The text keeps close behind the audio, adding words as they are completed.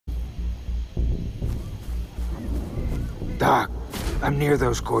Doc, I'm near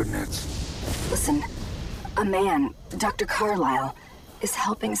those coordinates. Listen, a man, Dr. Carlyle, is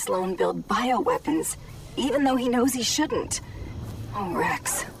helping Sloan build bioweapons, even though he knows he shouldn't. Oh,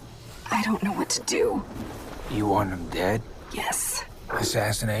 Rex, I don't know what to do. You want him dead? Yes.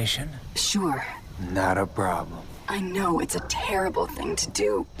 Assassination? Sure. Not a problem. I know it's a terrible thing to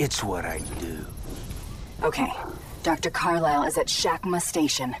do. It's what I do. Okay. Dr. Carlyle is at Shakma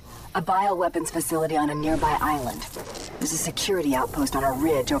Station, a bioweapons facility on a nearby island. There's a security outpost on a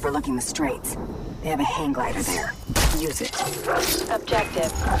ridge overlooking the straits. They have a hang glider there. Use it.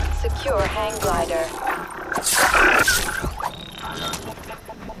 Objective: secure hang glider.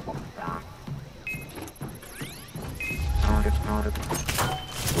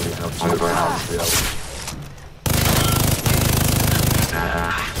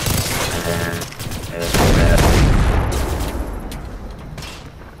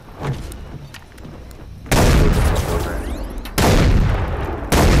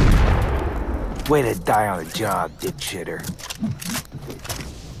 Way to die on the job, dipshitter.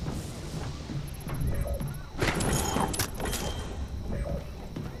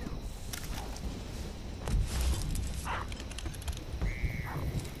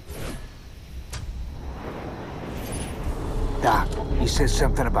 Doc, you said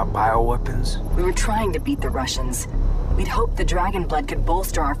something about bioweapons? We were trying to beat the Russians. We'd hoped the dragon blood could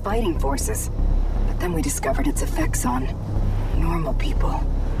bolster our fighting forces. But then we discovered its effects on normal people.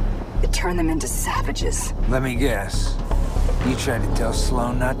 It turned them into savages. Let me guess. You tried to tell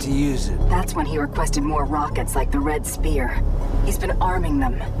Sloan not to use it. That's when he requested more rockets like the Red Spear. He's been arming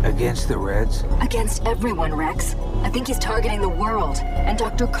them. Against the Reds? Against everyone, Rex. I think he's targeting the world, and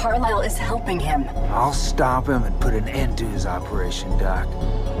Dr. Carlyle is helping him. I'll stop him and put an end to his operation, Doc.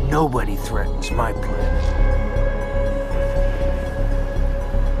 Nobody threatens my planet.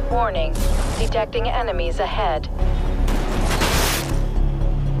 Warning. Detecting enemies ahead.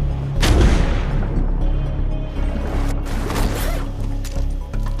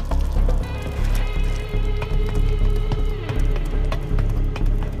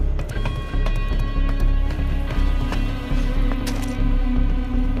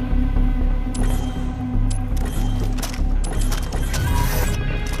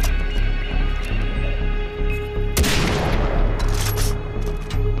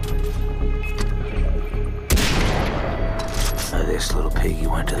 This little piggy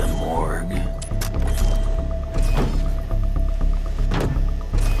went to the morgue.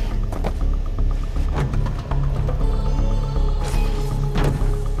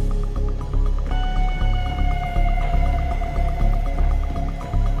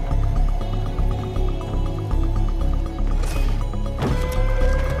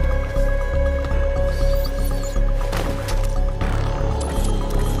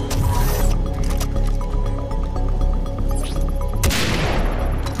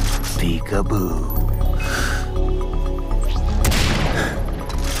 Peekaboo.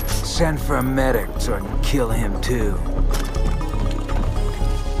 Send for a medic so I can kill him too.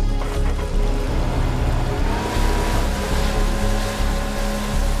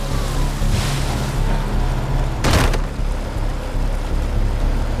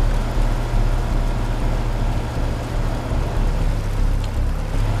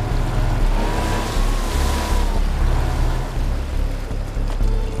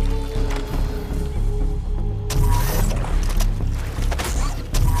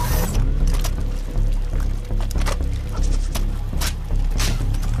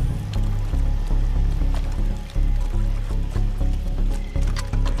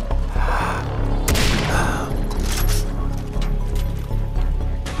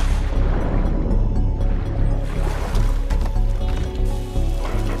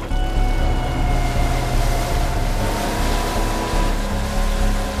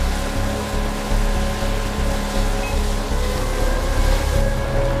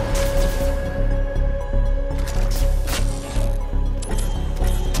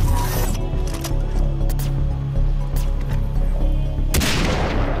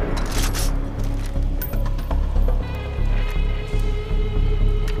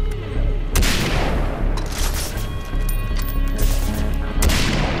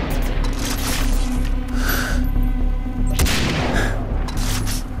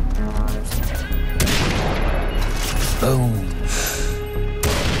 Boom.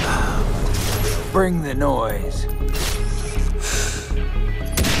 Bring the noise.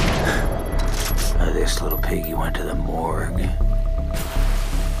 This little piggy went to the morgue.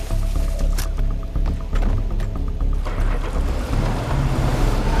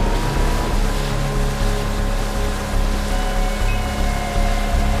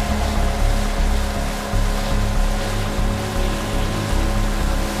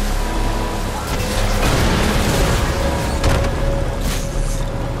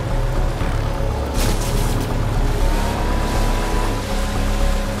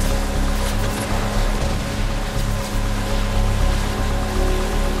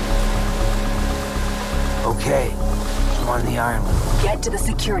 Okay, I'm on the island. Get to the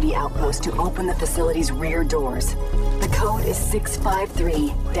security outpost to open the facility's rear doors. The code is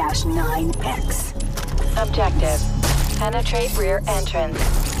 653-9X. Objective. Penetrate rear entrance.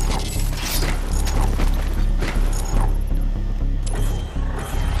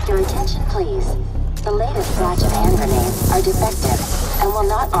 Your attention, please. The latest batch of hand grenades are defective and will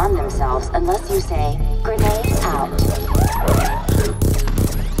not arm themselves unless you say, "Grenade out."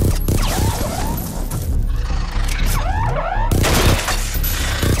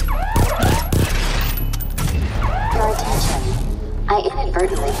 Your attention. I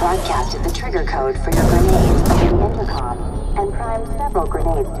inadvertently broadcasted the trigger code for your grenades over the intercom and primed several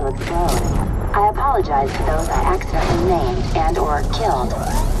grenades to explode. I apologize to those I accidentally named and/or killed.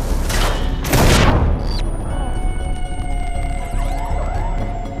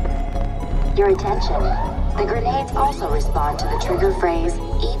 Your attention. The grenades also respond to the trigger phrase,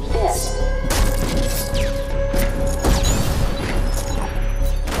 "Eat this."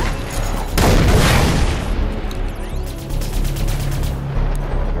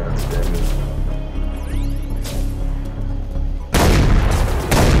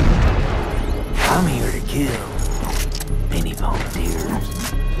 I'm here to kill. Many volunteers.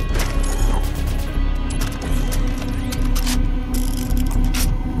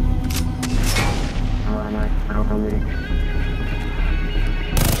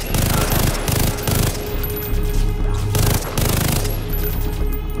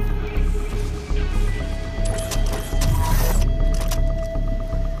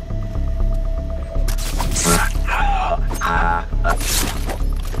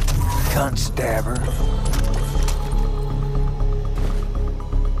 Cunt stabber.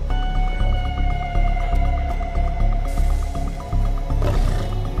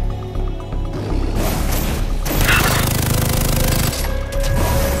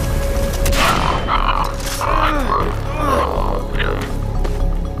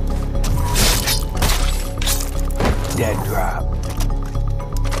 Dead drop.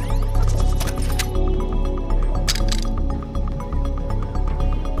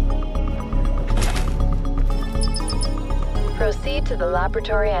 Proceed to the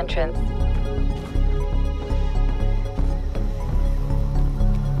laboratory entrance.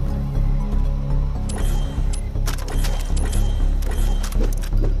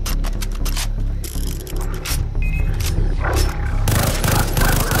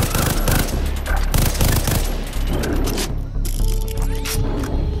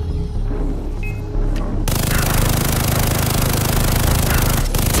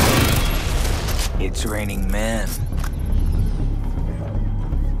 It's raining men.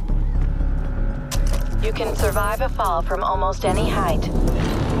 You can survive a fall from almost any height.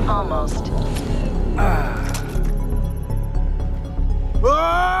 Almost.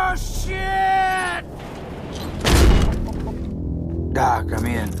 Oh, shit! Doc, I'm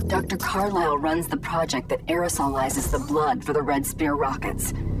in. Dr. Carlisle runs the project that aerosolizes the blood for the Red Spear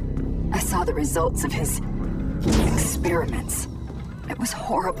rockets. I saw the results of his experiments. It was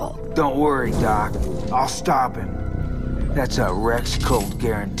horrible. Don't worry, Doc. I'll stop him. That's a Rex Code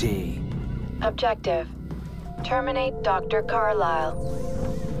guarantee. Objective. Terminate Dr. Carlisle.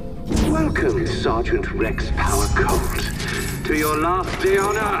 Welcome, Sergeant Rex Power Colt, to your last day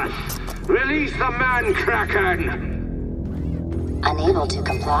on Earth. Release the Man Kraken! Unable to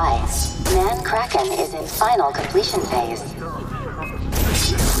comply. Man Kraken is in final completion phase.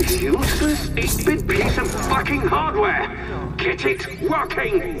 Useless 8-bit piece of fucking hardware! Get it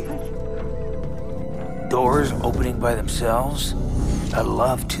working! Doors opening by themselves? I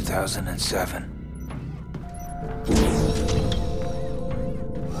love 2007.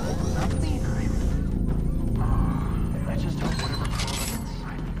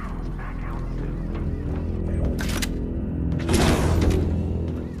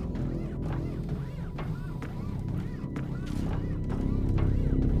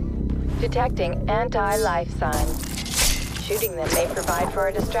 Detecting anti-life signs. Shooting them may provide for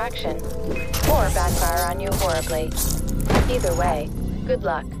a distraction, or backfire on you horribly. Either way, good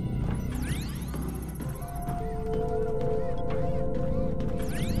luck.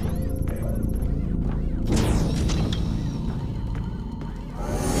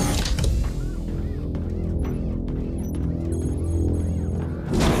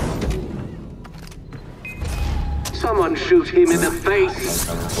 Someone shoot him in the face!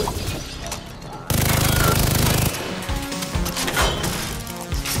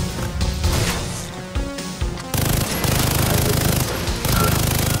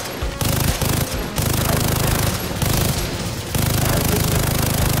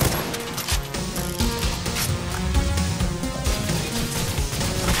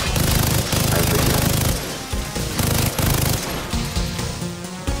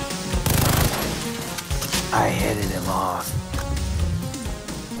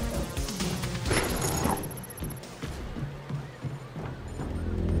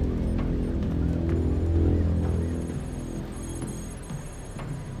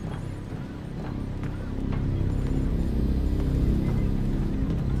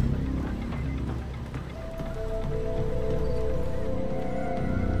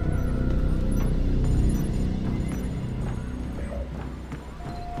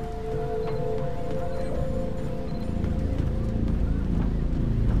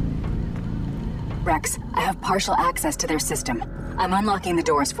 Rex, I have partial access to their system. I'm unlocking the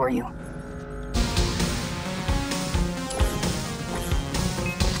doors for you.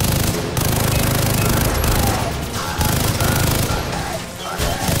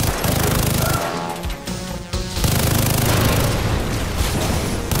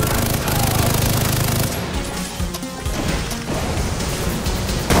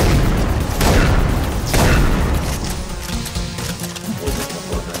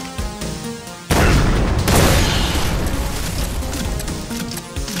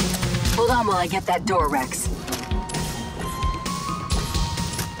 Hold on while I get that door, Rex.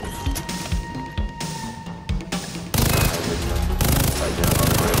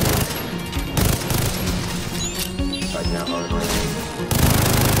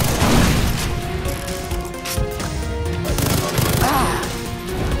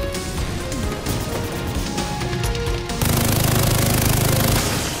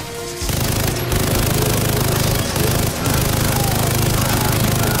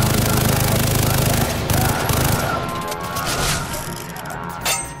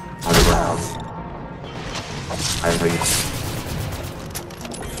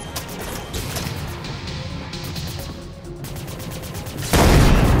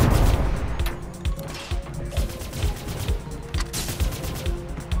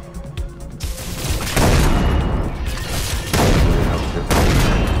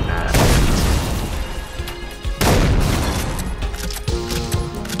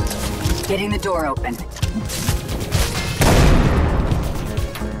 Getting the door open.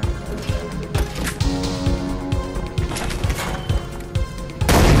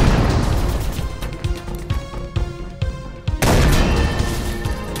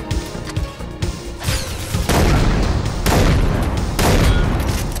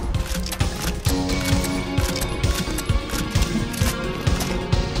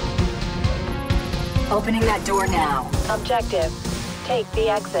 Opening that door now. Objective. Take the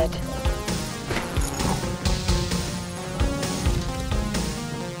exit.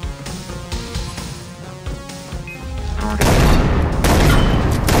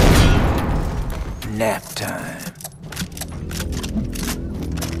 Nap time.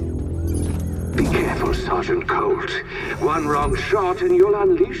 Be careful, Sergeant Colt. One wrong shot and you'll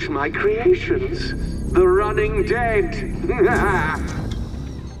unleash my creations. The Running Dead.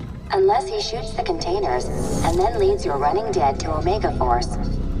 Unless he shoots the containers and then leads your running dead to Omega Force,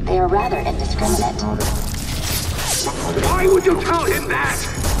 they are rather indiscriminate. Why would you tell him that?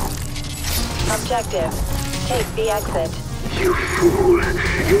 Objective. Take the exit. You fool.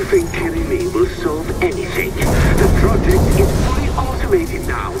 You think killing me will solve anything. The project is fully automated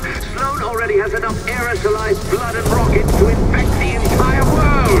now. Sloan already has enough aerosolized blood and rockets to infect the entire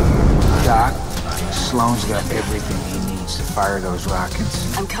world. Doc, Sloan's got everything he needs to fire those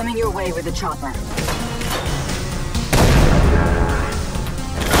rockets. I'm coming your way with the chopper.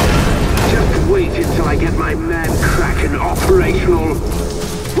 Just wait until I get my man Kraken operational.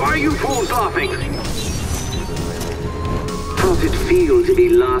 Why are you fools laughing? How's it feel to be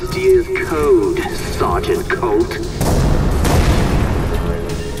last year's code, Sergeant Colt?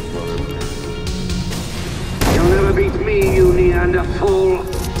 You'll never beat me, you Neanderthal.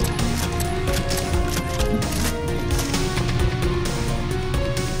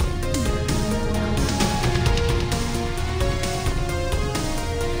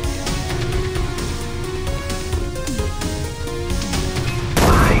 I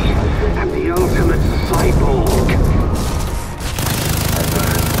am the ultimate cyborg.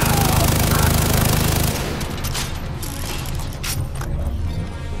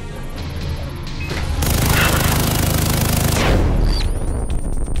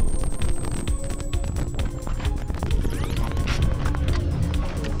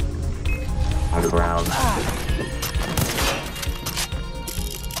 On the ground.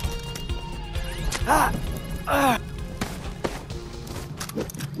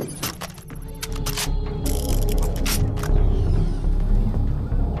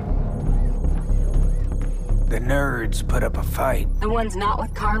 The nerds put up a fight. The ones not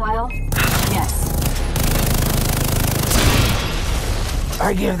with Carlisle? Yes.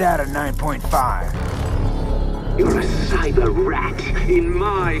 I give that a 9.5. You're a cyber rat in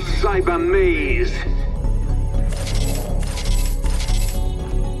my cyber maze.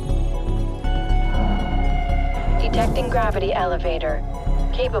 Detecting gravity elevator.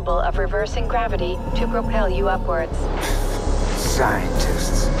 Capable of reversing gravity to propel you upwards.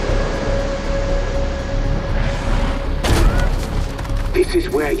 Scientists. This is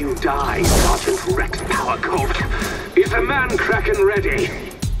where you die, Sergeant Rex Power Colt. Is the man Kraken ready?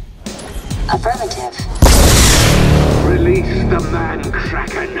 Affirmative. Release the man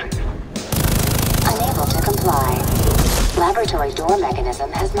Kraken. laboratory door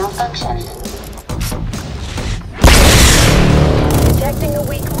mechanism has malfunctioned. Detecting a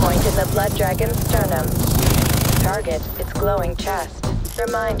weak point in the Blood Dragon's sternum. Target its glowing chest.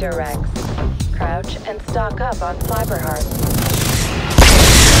 Reminder, Rex. Crouch and stock up on fiber hearts.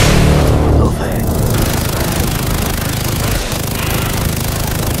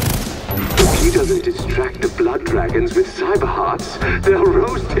 If he doesn't distract the Blood Dragons with cyber hearts, they'll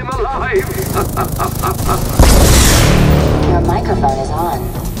roast him alive! Your microphone is on.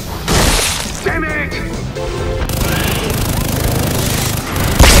 Damn it!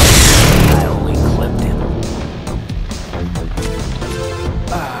 I only clipped him.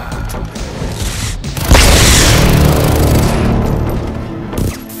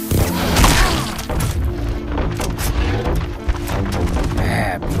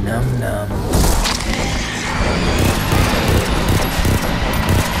 Happy num-num.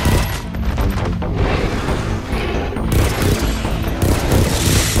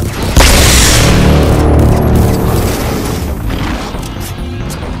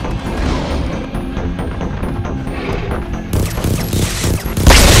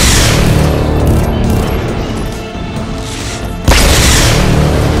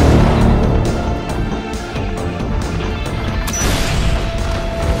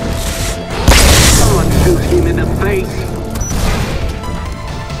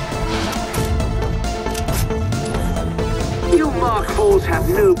 You Mark IVs have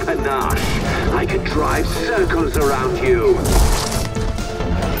no panache. I could drive circles around you.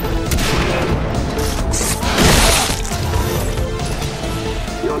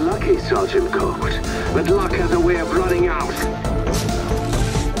 You're lucky, Sergeant Colt, but luck has a way of running out.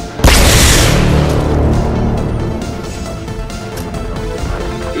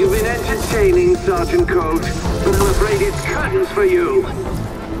 You've been entertaining, Sergeant Colt, but I'm afraid it's curtains for you.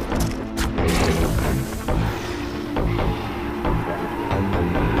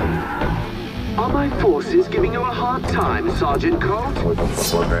 Are my forces giving you a hard time, Sergeant Colt?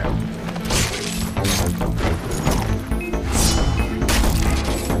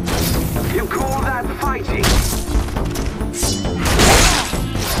 You call that fighting?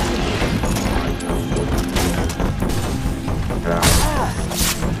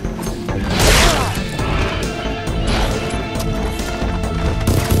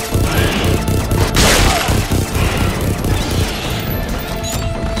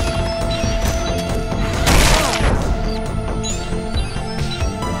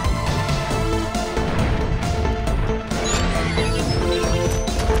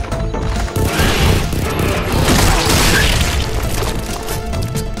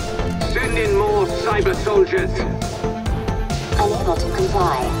 Cyber soldiers! Unable to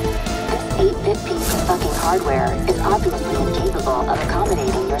comply. This 8-bit piece of fucking hardware is obviously incapable of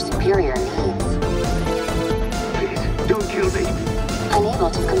accommodating your superior needs. Please, don't kill me. Unable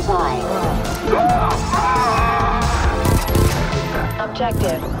to comply.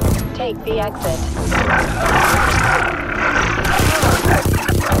 Objective. Take the exit.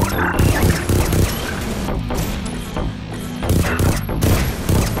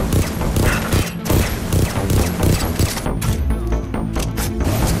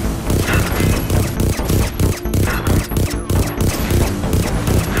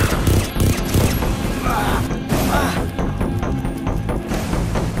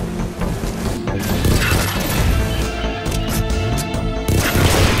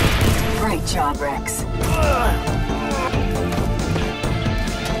 Great job, Rex.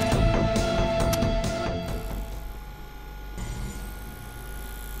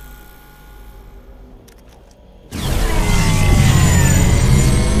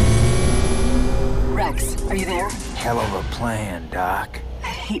 Rex, are you there? Hell of a plan, Doc. I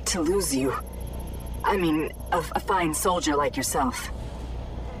hate to lose you. I mean, a fine soldier like yourself.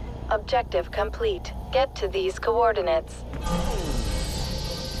 Objective complete. Get to these coordinates.